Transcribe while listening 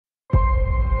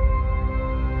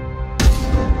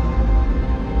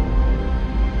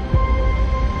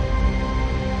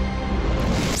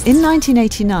In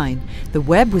 1989, the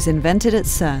web was invented at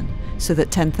CERN so that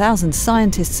 10,000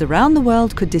 scientists around the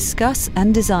world could discuss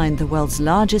and design the world's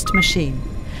largest machine,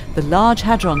 the Large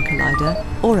Hadron Collider,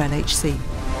 or LHC.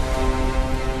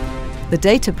 The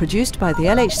data produced by the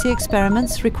LHC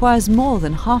experiments requires more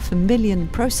than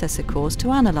 500,000 processor cores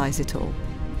to analyze it all.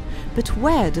 But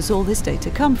where does all this data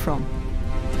come from?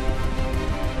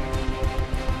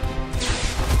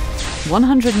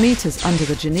 100 meters under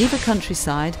the Geneva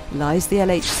countryside lies the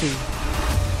LHC.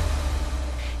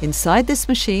 Inside this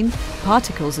machine,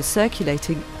 particles are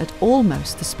circulating at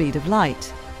almost the speed of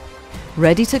light,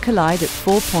 ready to collide at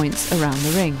 4 points around the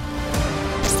ring.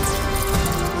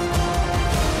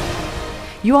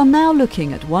 You are now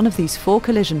looking at one of these 4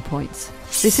 collision points.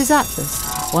 This is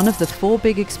Atlas, one of the 4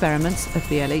 big experiments of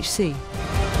the LHC.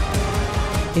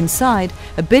 Inside,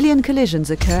 1 billion collisions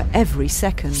occur every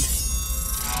second.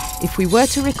 If we were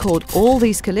to record all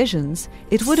these collisions,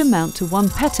 it would amount to 1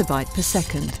 petabyte per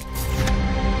second.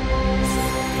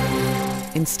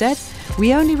 Instead,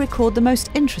 we only record the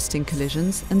most interesting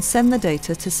collisions and send the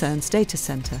data to CERN's data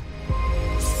center.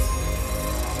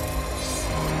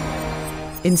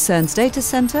 In CERN's data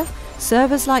center,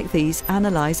 servers like these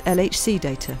analyze LHC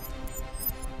data.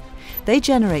 They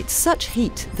generate such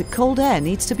heat that cold air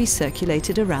needs to be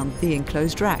circulated around the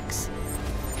enclosed racks.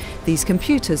 These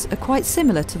computers are quite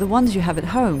similar to the ones you have at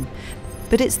home,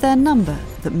 but it's their number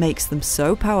that makes them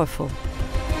so powerful.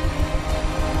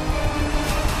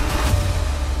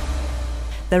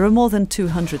 There are more than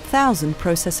 200,000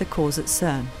 processor cores at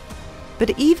CERN.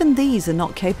 But even these are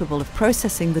not capable of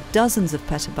processing the dozens of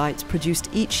petabytes produced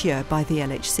each year by the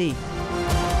LHC.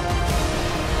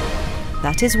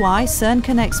 That is why CERN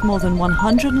connects more than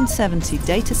 170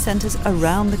 data centers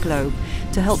around the globe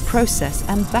to help process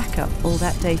and back up all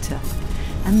that data,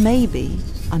 and maybe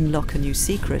unlock a new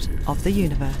secret of the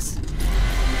universe.